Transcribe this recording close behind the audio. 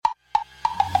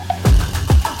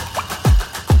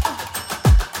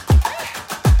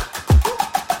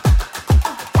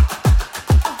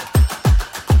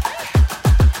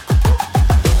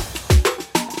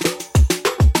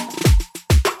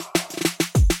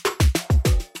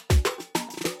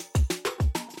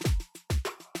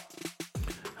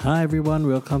Hi everyone,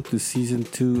 welcome to Season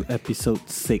 2, Episode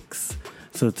 6.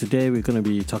 So today we're going to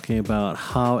be talking about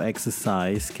how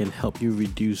exercise can help you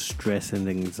reduce stress and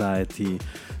anxiety.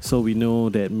 So we know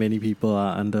that many people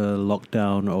are under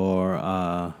lockdown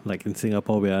or like in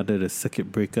Singapore we're under the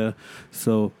circuit breaker.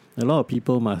 So a lot of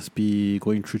people must be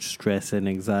going through stress and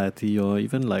anxiety or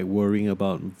even like worrying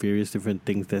about various different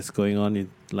things that's going on in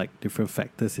like different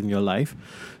factors in your life.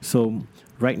 So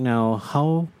right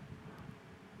now,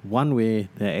 one way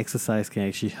that exercise can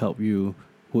actually help you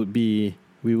would be,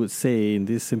 we would say in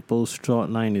this simple short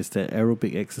line, is that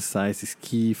aerobic exercise is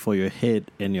key for your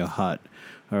head and your heart.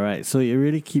 Alright, so it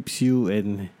really keeps you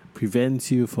and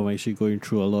prevents you from actually going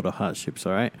through a lot of hardships.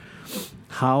 Alright,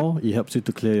 how? It helps you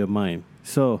to clear your mind.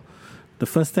 So the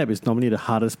first step is normally the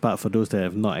hardest part for those that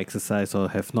have not exercised or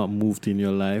have not moved in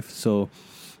your life. So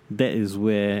that is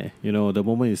where, the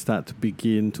moment you start to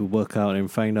begin to work out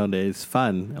and find out that it's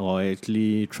fun or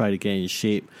actually try to get in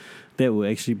shape, that will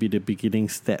actually be the beginning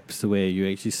steps where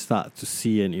you actually start to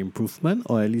see an improvement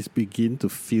or at least begin to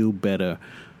feel better,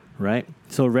 right?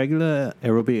 So regular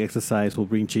aerobic exercise will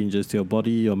bring changes to your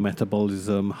body, your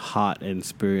metabolism, heart and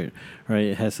spirit, right?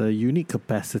 It has a unique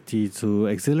capacity to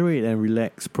accelerate and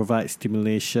relax, provide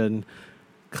stimulation,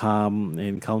 calm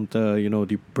and counter,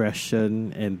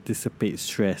 depression and dissipate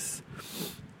stress.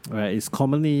 Right, it's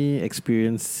commonly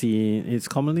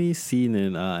seen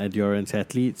in endurance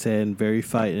athletes and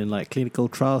verified in like clinical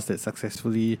trials that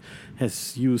successfully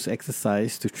has used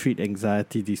exercise to treat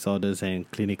anxiety disorders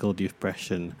and clinical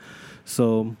depression.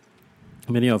 So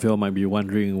many of you might be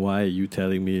wondering, why are you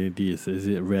telling me this? Is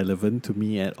it relevant to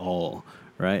me at all?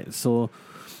 Right, so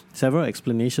several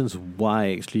explanations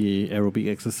why actually aerobic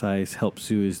exercise helps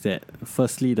you is that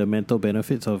firstly, the mental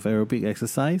benefits of aerobic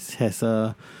exercise has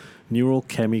a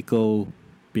neurochemical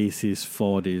basis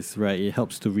for this, right? It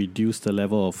helps to reduce the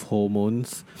level of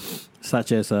hormones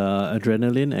such as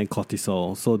adrenaline and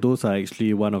cortisol. So those are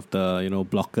actually one of the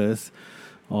blockers,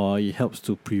 or it helps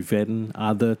to prevent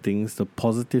other things, the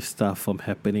positive stuff from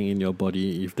happening in your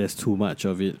body if there's too much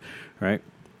of it, right?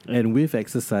 And with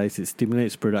exercise, it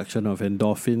stimulates production of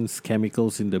endorphins,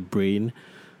 chemicals in the brain.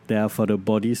 They are for the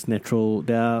body's natural.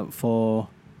 They are for,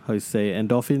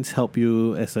 endorphins help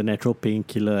you as a natural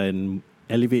painkiller and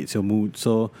elevates your mood.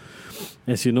 So,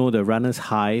 as you know, the runner's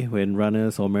high, when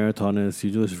runners or marathoners,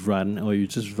 you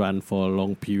just run for a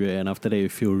long period, and after that you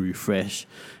feel refreshed.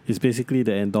 It's basically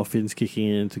the endorphins kicking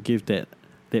in to give that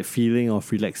feeling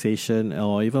of relaxation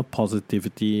or even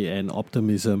positivity and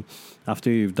optimism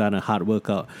after you've done a hard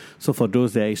workout. So for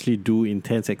those that actually do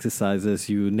intense exercises,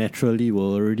 you naturally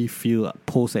will already feel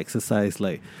post-exercise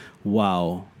like,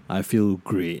 wow, I feel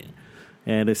great.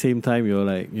 And at the same time, you're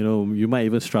like, you might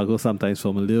even struggle sometimes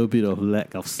from a little bit of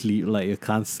lack of sleep, like you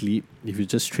can't sleep. If you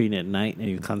just train at night and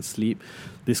you can't sleep,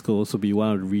 this could also be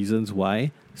one of the reasons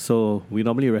why. So we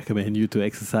normally recommend you to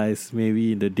exercise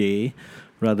maybe in the day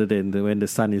rather than when the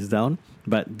sun is down.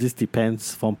 But this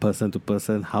depends from person to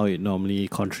person how it normally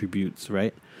contributes,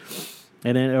 right?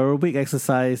 And then aerobic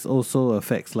exercise also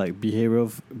affects like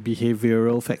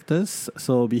behavioral factors.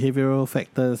 So behavioral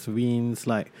factors means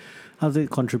like, how does it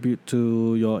contribute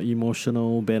to your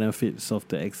emotional benefits of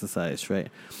the exercise, right?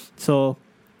 So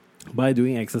by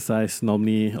doing exercise,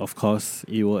 normally, of course,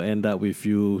 it will end up with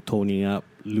you toning up,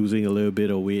 losing a little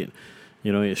bit of weight.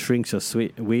 It shrinks your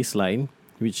waistline,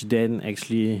 which then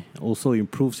actually also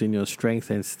improves in your strength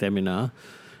and stamina.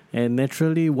 And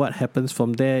naturally, what happens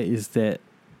from there is that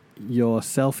your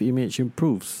self-image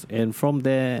improves. And from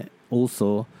there,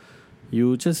 also,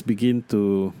 you just begin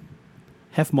to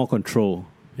have more control,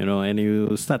 and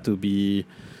you start to you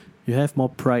have more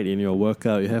pride in your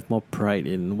workout, you have more pride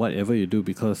in whatever you do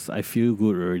because I feel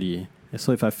good already. And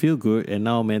so if I feel good and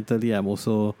now mentally I'm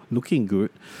also looking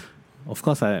good, of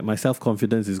course my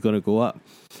self-confidence is going to go up.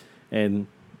 And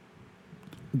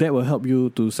that will help you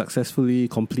to successfully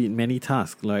complete many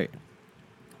tasks, like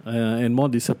and more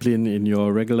discipline in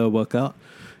your regular workout,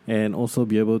 and also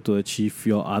be able to achieve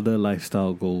your other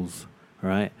lifestyle goals,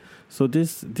 right? So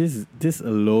this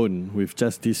alone, with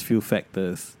just these few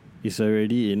factors, is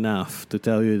already enough to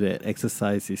tell you that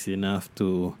exercise is enough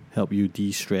to help you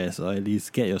de-stress, or at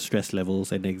least get your stress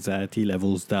levels and anxiety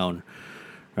levels down,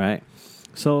 right?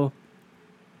 So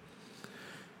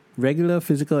regular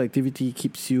physical activity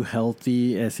keeps you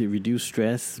healthy as it reduces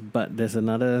stress, but there's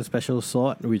another special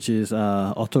sort, which is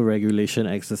auto-regulation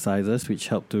exercises, which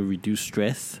help to reduce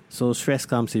stress. So stress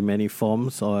comes in many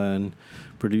forms and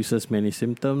produces many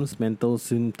symptoms. Mental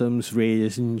symptoms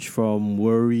range from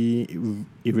worry,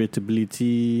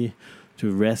 irritability,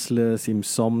 to restless,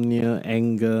 insomnia,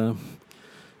 anger,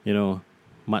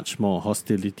 much more,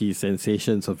 hostility,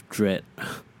 sensations of dread.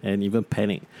 and even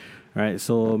panic. Right,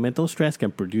 so mental stress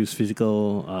can produce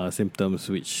physical symptoms,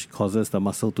 which causes the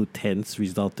muscle to tense,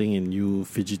 resulting in you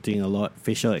fidgeting a lot,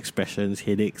 facial expressions,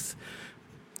 headaches,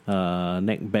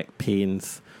 neck, back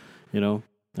pains.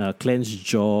 Clenched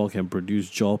jaw can produce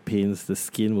jaw pains. The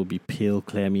skin will be pale,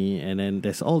 clammy, and then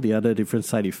there's all the other different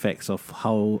side effects of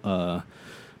how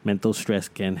mental stress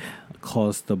can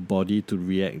cause the body to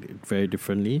react very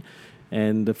differently.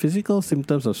 And the physical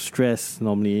symptoms of stress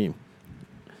normally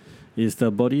is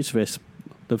the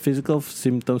physical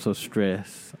symptoms of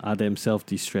stress are themselves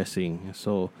distressing.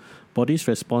 So body's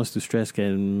response to stress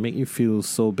can make you feel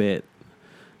so bad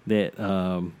that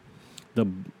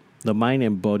the mind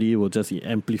and body will just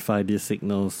amplify these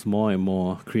signals more and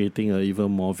more, creating an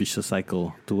even more vicious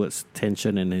cycle towards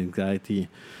tension and anxiety.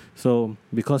 So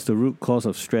because the root cause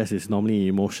of stress is normally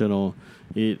emotional,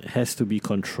 it has to be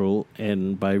controlled,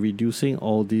 and by reducing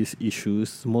all these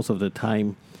issues, most of the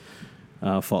time,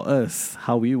 for us,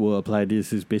 how we will apply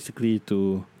this is basically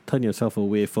to turn yourself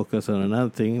away, focus on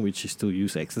another thing, which is to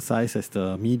use exercise as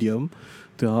the medium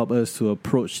to help us to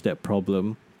approach that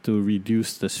problem, to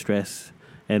reduce the stress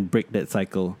and break that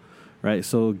cycle, right?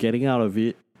 So getting out of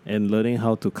it and learning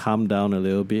how to calm down a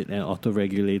little bit and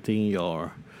auto-regulating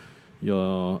your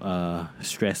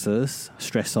stressors,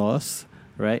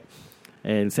 right?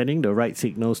 And sending the right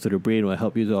signals to the brain will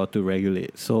help you to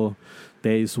auto-regulate. So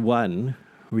there is one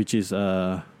which is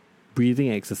a breathing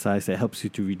exercise that helps you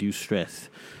to reduce stress.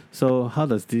 So how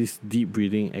does this deep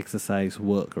breathing exercise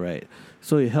work, right?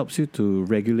 So it helps you to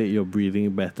regulate your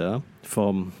breathing better.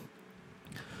 From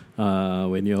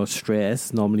when you're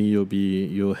stressed, normally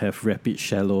you'll have rapid,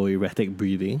 shallow, erratic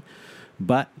breathing.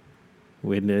 But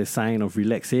when there's a sign of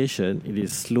relaxation, it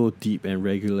is slow, deep, and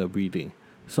regular breathing.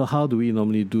 So how do we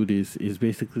normally do this? Is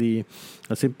basically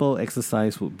a simple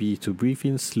exercise would be to breathe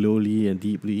in slowly and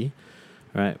deeply,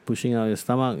 right? Pushing out your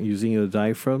stomach, using your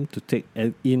diaphragm to take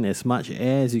in as much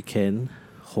air as you can,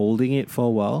 holding it for a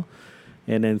while,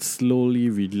 and then slowly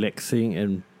relaxing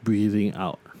and breathing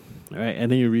out. All right,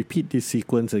 and then you repeat this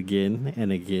sequence again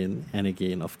and again and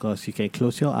again. Of course, you can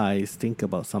close your eyes, think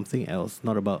about something else,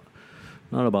 not about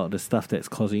the stuff that's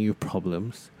causing you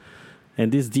problems.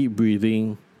 And this deep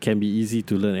breathing can be easy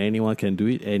to learn. Anyone can do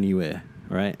it anywhere,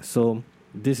 right? So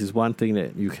this is one thing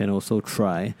that you can also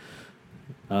try.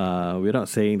 We're not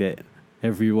saying that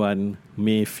everyone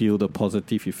may feel the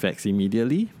positive effects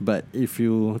immediately, but if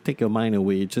you take your mind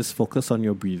away, just focus on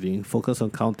your breathing, focus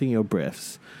on counting your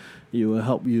breaths, it will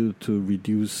help you to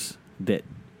reduce that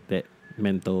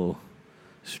mental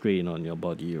strain on your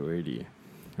body already,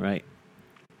 right?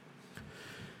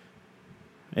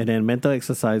 And then mental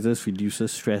exercises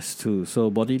reduces stress too. So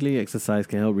bodily exercise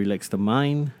can help relax the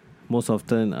mind. Most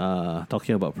often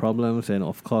talking about problems, and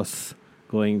of course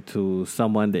going to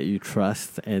someone that you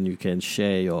trust and you can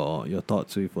share your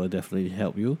thoughts with will definitely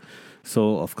help you.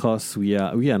 So of course we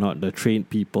are not the trained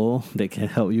people that can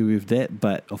help you with that,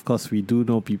 but of course we do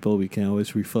know people we can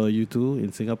always refer you to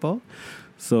in Singapore.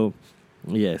 So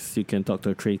yes, you can talk to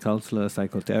a trained counselor,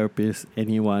 psychotherapist,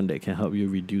 anyone that can help you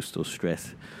reduce those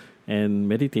stress. And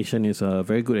meditation is a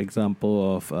very good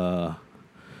example of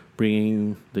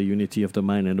bringing the unity of the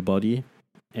mind and the body.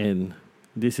 And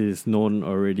this is known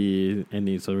already, and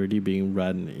it's already being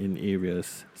run in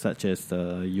areas such as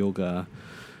yoga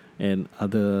and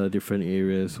other different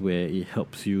areas where it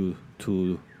helps you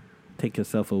to take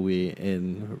yourself away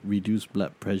and reduce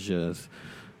blood pressures,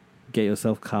 get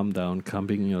yourself calmed down,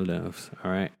 calming your nerves,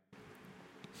 all right?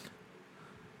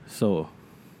 So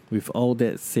with all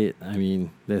that said, I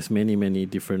mean, there's many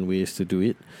different ways to do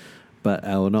it, but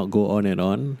I will not go on and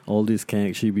on. All this can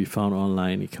actually be found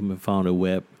online. It can be found on the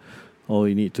web. All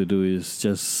you need to do is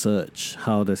just search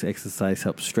how does exercise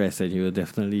help stress, and you will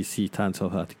definitely see tons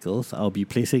of articles. I'll be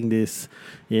placing this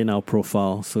in our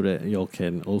profile so that you all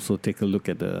can also take a look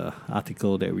at the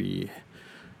article that we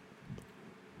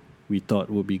thought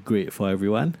would be great for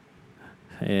everyone.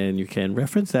 And you can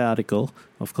reference that article.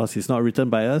 Of course, it's not written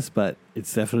by us, but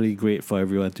it's definitely great for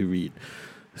everyone to read.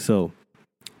 So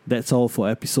that's all for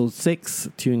episode 6.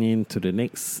 Tune in to the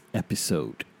next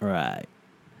episode. All right.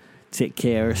 Take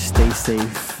care, stay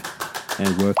safe,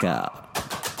 and work out.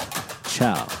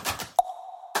 Ciao.